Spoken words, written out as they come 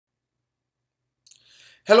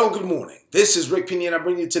Hello, good morning. This is Rick Pina, and I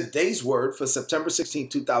bring you today's word for September 16,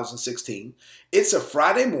 2016. It's a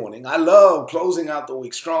Friday morning. I love closing out the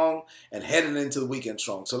week strong and heading into the weekend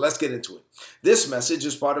strong. So let's get into it. This message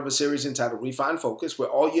is part of a series entitled Refine Focus, where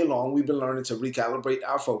all year long we've been learning to recalibrate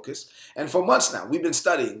our focus. And for months now, we've been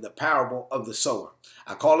studying the parable of the sower.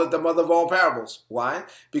 I call it the mother of all parables. Why?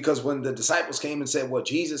 Because when the disciples came and said, well,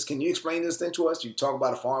 Jesus, can you explain this thing to us? You talk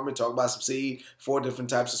about a farmer, talk about some seed, 4 different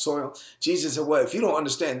types of soil. Jesus said, well, if you don't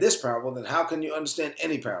understand this parable, then how can you understand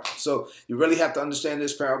any parable? So you really have to understand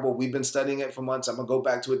this parable. We've been studying it for months. I'm going to go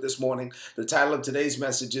back to it this morning. The title of today's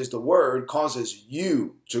message is The Word Causes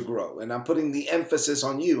You to Grow. And I'm putting the emphasis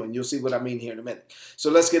on you, and you'll see what I mean here in a minute. So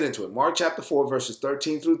let's get into it. Mark chapter 4, verses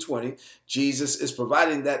 13 through 20. Jesus is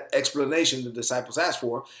providing that explanation the disciples asked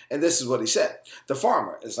for, and this is what he said. The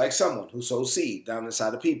farmer is like someone who sows seed down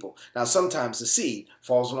inside of people. Now, sometimes the seed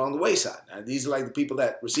falls along the wayside. Now, these are like the people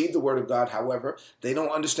that receive the word of God. However, they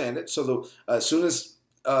don't understand it. So as soon as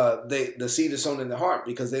the seed is sown in their heart,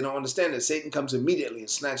 because they don't understand it, Satan comes immediately and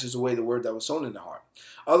snatches away the word that was sown in their heart.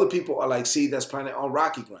 Other people are like seed that's planted on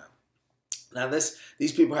rocky ground. Now,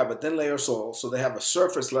 these people have a thin layer of soil, so they have a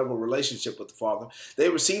surface level relationship with the Father. They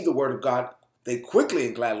receive the word of God. They quickly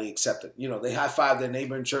and gladly accept it. You know, they high-five their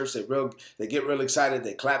neighbor in church. They get real excited.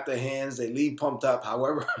 They clap their hands. They leave pumped up.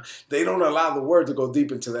 However, they don't allow the word to go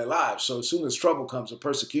deep into their lives. So as soon as trouble comes or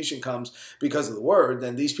persecution comes because of the word,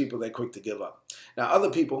 then these people, they're quick to give up. Now, other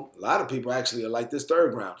people, a lot of people actually are like this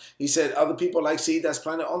third ground. He said other people like seed that's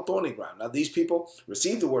planted on thorny ground. Now, these people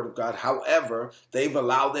receive the word of God. However, they've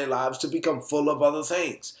allowed their lives to become full of other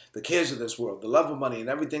things. The cares of this world, the love of money, and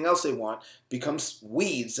everything else they want becomes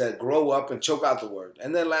weeds that grow up and choke out the word.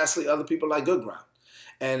 And then lastly, other people like good ground.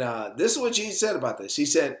 And this is what Jesus said about this. He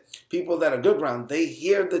said, people that are good ground, they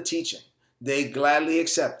hear the teaching. They gladly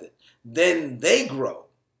accept it. Then they grow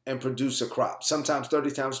and produce a crop, sometimes 30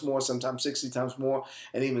 times more, sometimes 60 times more,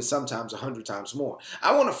 and even sometimes 100 times more.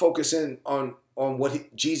 I want to focus in on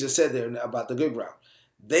what Jesus said there about the good ground.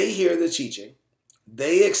 They hear the teaching,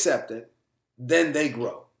 they accept it, then they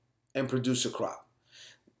grow and produce a crop.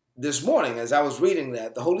 This morning, as I was reading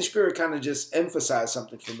that, the Holy Spirit kind of just emphasized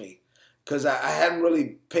something for me because I hadn't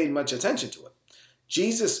really paid much attention to it.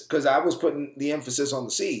 Jesus, because I was putting the emphasis on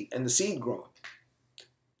the seed and the seed growing.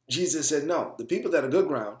 Jesus said, no, the people that are good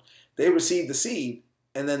ground, they receive the seed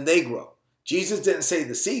and then they grow. Jesus didn't say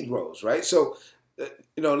the seed grows, right? So,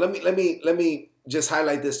 let me just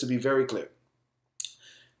highlight this to be very clear.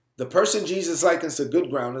 The person Jesus likens to good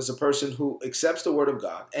ground is a person who accepts the word of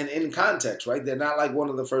God. And in context, right, they're not like one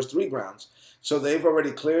of the first 3 grounds. So they've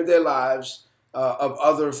already cleared their lives of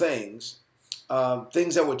other things,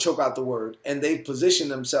 things that would choke out the word. And they've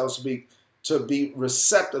positioned themselves to be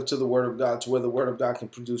receptive to the word of God, to where the word of God can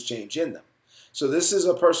produce change in them. So this is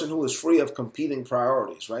a person who is free of competing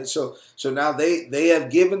priorities, right? So now they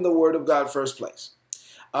have given the word of God first place.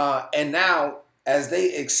 And now, as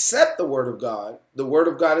they accept the word of God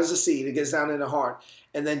is a seed. It gets down in the heart.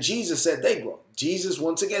 And then Jesus said they grow. Jesus,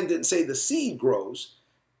 once again, didn't say the seed grows.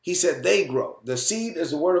 He said they grow. The seed is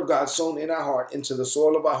the word of God sown in our heart, into the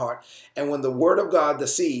soil of our heart. And when the word of God, the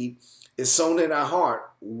seed, is sown in our heart,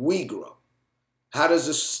 we grow. How does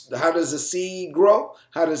the seed grow?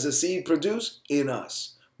 How does the seed produce? In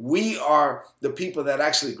us. We are the people that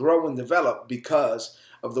actually grow and develop because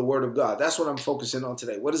of the word of God. That's what I'm focusing on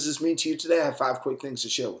today. What does this mean to you today? I have 5 quick things to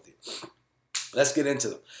share with you. Let's get into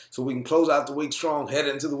them so we can close out the week strong, head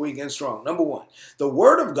into the weekend strong. Number 1, the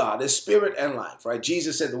word of God is spirit and life, right?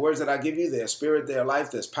 Jesus said the words that I give you, they are spirit, they are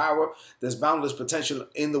life, there's power, there's boundless potential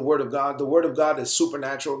in the word of God. The word of God is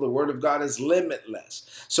supernatural. The word of God is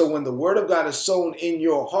limitless. So when the word of God is sown in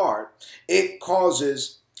your heart, it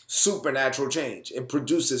causes supernatural change. It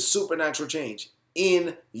produces supernatural change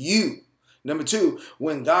in you. Number 2,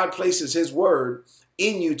 when God places his word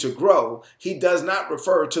in you to grow, he does not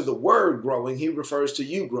refer to the word growing. He refers to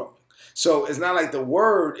you growing. So it's not like the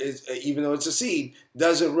word is, even though it's a seed,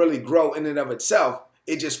 doesn't really grow in and of itself.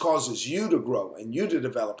 It just causes you to grow and you to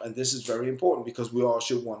develop. And this is very important because we all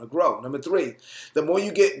should want to grow. Number 3, the more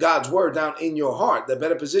you get God's word down in your heart, the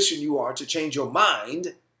better position you are to change your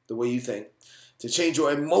mind, the way you think, to change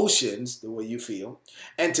your emotions, the way you feel,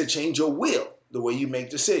 and to change your will, the way you make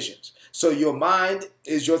decisions. So your mind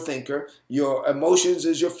is your thinker, your emotions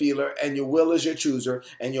is your feeler, and your will is your chooser.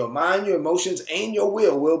 And your mind, your emotions, and your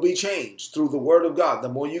will be changed through the word of God. The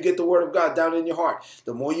more you get the word of God down in your heart,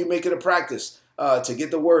 the more you make it a practice to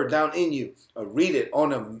get the word down in you, read it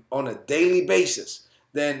on a daily basis,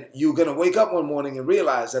 then you're going to wake up one morning and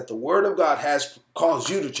realize that the word of God has caused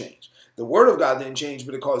you to change. The word of God didn't change,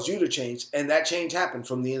 but it caused you to change, and that change happened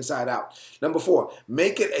from the inside out. Number 4,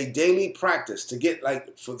 make it a daily practice to get,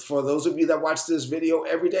 like, for those of you that watch this video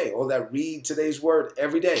every day, or that read today's word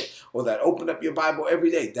every day, or that open up your Bible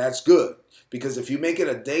every day, that's good. Because if you make it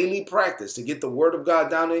a daily practice to get the word of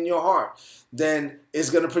God down in your heart, then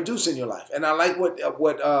it's going to produce in your life. And I like what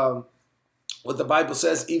the Bible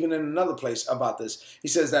says, even in another place about this. He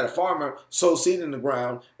says that a farmer sows seed in the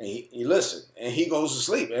ground, and he listen, and he goes to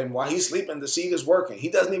sleep. And while he's sleeping, the seed is working. He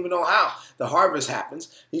doesn't even know how the harvest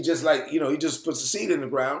happens. He just he just puts the seed in the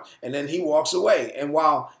ground, and then he walks away. And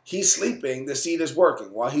while he's sleeping, the seed is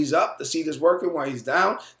working. While he's up, the seed is working. While he's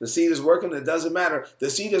down, the seed is working. It doesn't matter.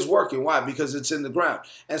 The seed is working. Why? Because it's in the ground.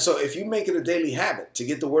 And so if you make it a daily habit to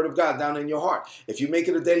get the word of God down in your heart, if you make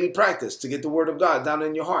it a daily practice to get the word of God down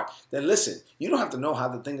in your heart, then listen, you don't have to know how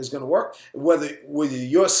the thing is going to work. Whether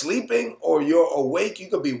you're sleeping or you're awake, you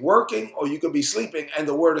could be working or you could be sleeping, and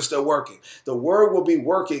the word is still working. The word will be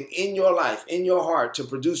working in your life, in your heart, to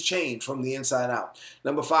produce change from the inside out.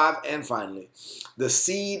 Number 5, and finally, the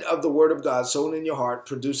seed of the word of God sown in your heart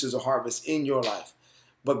produces a harvest in your life.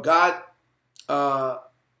 But God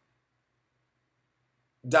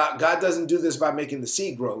doesn't do this by making the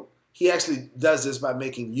seed grow. He actually does this by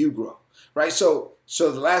making you grow. Right? So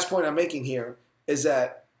the last point I'm making here is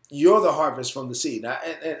that you're the harvest from the seed. Now,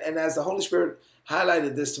 and as the Holy Spirit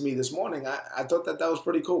highlighted this to me this morning, I thought that was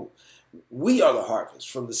pretty cool. We are the harvest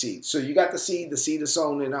from the seed. So you got the seed is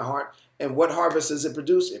sown in our heart. And what harvest does it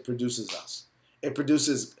produce? It produces us. It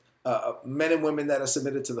produces men and women that are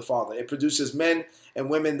submitted to the Father. It produces men and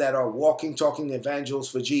women that are walking, talking evangels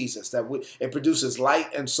for Jesus. It produces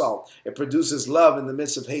light and salt. It produces love in the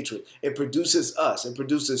midst of hatred. It produces us. It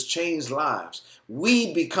produces changed lives.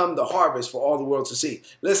 We become the harvest for all the world to see.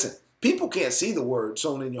 Listen, people can't see the word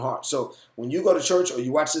sown in your heart. So when you go to church or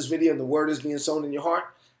you watch this video and the word is being sown in your heart,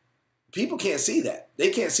 people can't see that. They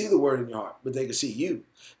can't see the word in your heart, but they can see you.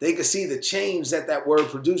 They can see the change that word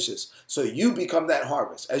produces. So you become that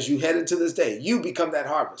harvest. As you head into this day, you become that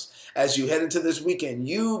harvest. As you head into this weekend,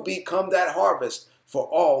 you become that harvest for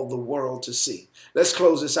all the world to see. Let's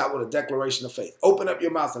close this out with a declaration of faith. Open up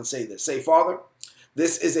your mouth and say this. Say, Father,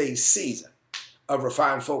 this is a season of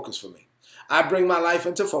refined focus for me. I bring my life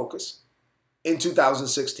into focus in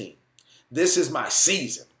 2016. This is my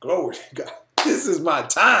season. Glory to God. This is my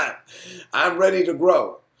time. I'm ready to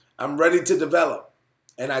grow. I'm ready to develop.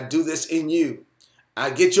 And I do this in you. I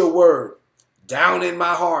get your word down in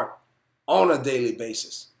my heart on a daily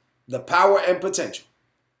basis. The power and potential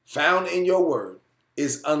found in your word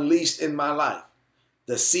is unleashed in my life.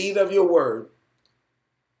 The seed of your word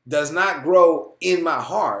does not grow in my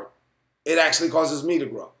heart. It actually causes me to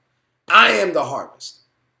grow. I am the harvest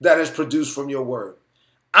that is produced from your word.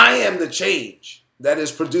 I am the change that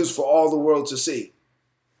is produced for all the world to see.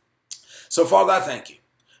 So, Father, I thank you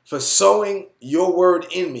for sowing your word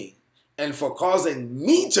in me and for causing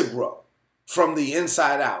me to grow from the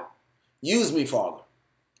inside out. Use me, Father,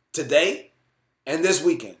 today and this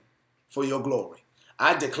weekend for your glory.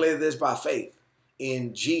 I declare this by faith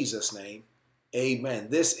in Jesus' name. Amen.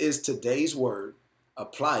 This is today's word.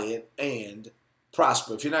 Apply it and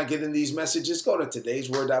prosper. If you're not getting these messages, go to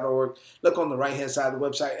todaysword.org. Look on the right-hand side of the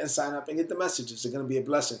website and sign up and get the messages. They're going to be a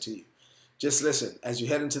blessing to you. Just listen. As you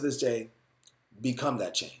head into this day, become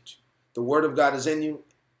that change. The word of God is in you.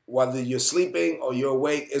 Whether you're sleeping or you're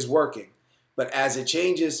awake, is working. But as it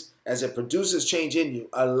changes, as it produces change in you,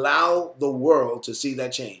 allow the world to see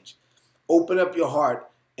that change. Open up your heart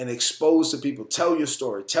and expose to people. Tell your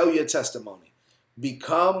story. Tell your testimony.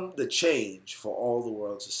 Become the change for all the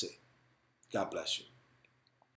world to see. God bless you.